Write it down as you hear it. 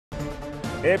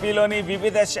ఏపీలోని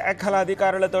వివిధ శాఖల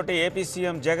అధికారులతోటి ఏపీ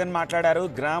సీఎం జగన్ మాట్లాడారు.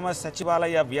 గ్రామ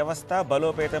సచివాలయ వ్యవస్థ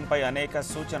బలోపేతంపై అనేక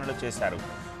సూచనలు చేశారు.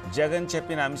 జగన్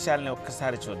చెప్పిన అంశాలను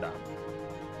ఒక్కసారి చూద్దాం.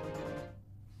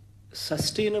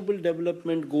 సస్టైనబుల్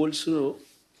డెవలప్మెంట్ గోల్స్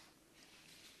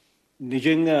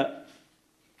నిజంగా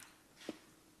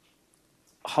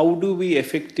how do we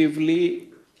effectively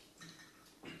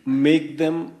make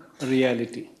them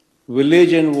reality?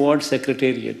 Village and ward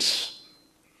secretariats,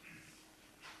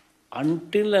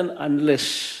 until and unless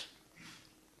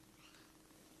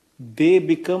they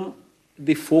become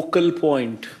the focal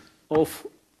point of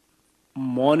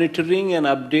monitoring and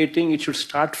updating, it should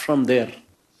start from there.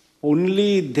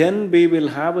 Only then we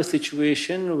will have a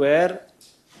situation where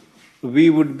we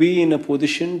would be in a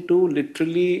position to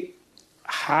literally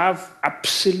have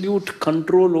absolute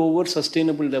control over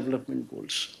sustainable development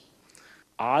goals.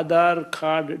 Aadhaar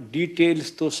card details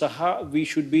to saha we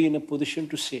should be in a position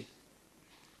to say.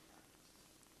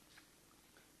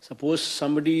 Suppose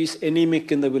somebody is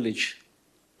anemic in the village.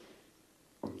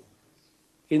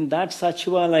 In that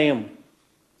Sachivalayam,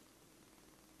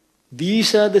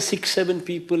 these are the 6-7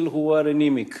 people who are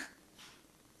anemic.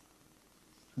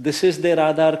 This is their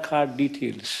Aadhaar card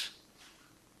details.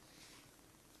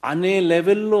 On a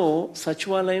level low,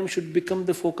 Sachivalayam should become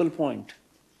the focal point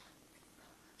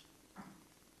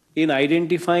in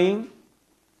identifying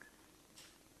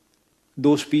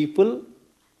those people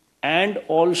and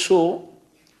also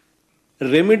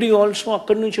remedy also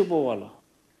akkadi nunchi povala.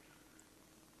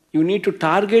 You need to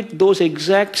target those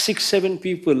exact 6-7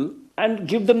 people and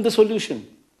give them the solution.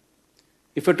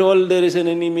 If at all there is an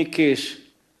anemic case,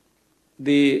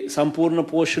 the Sampurna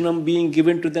Poshanam being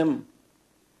given to them,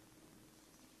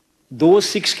 those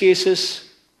 6 cases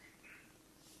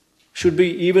should be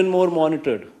even more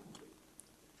monitored.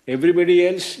 Everybody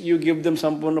else, you give them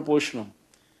Sampurna Poshanam.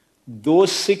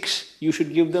 Those 6, you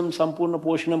should give them Sampurna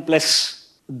Poshanam plus.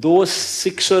 Those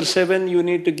 6 or 7, you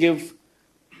need to give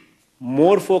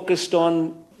more focused on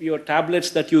your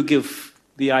tablets that you give,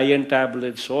 the iron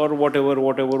tablets or whatever,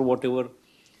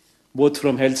 both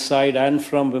from health side and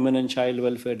from Women and Child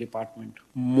Welfare Department.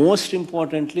 Most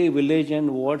importantly, village and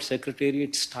ward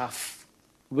secretariat staff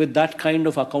with that kind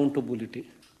of accountability,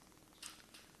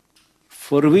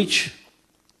 for which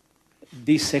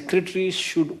the secretaries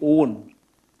should own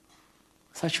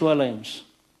Sachivalayams.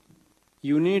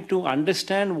 You need to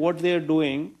understand what they are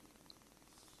doing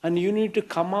and you need to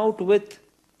come out with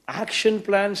action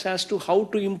plans as to how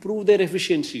to improve their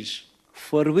efficiencies,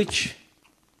 for which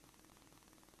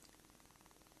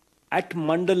at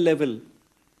mandal level,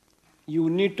 you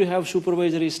need to have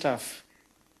supervisory staff.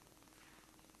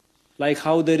 Like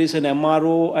how there is an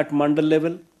MRO at mandal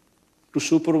level to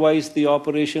supervise the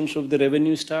operations of the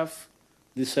revenue staff,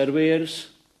 the surveyors,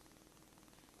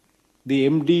 the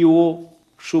MDO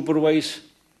supervise,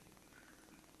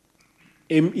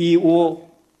 MEO,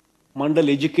 mandal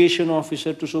education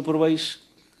officer to supervise,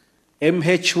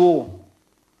 MHO,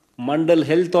 mandal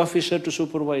health officer to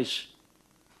supervise.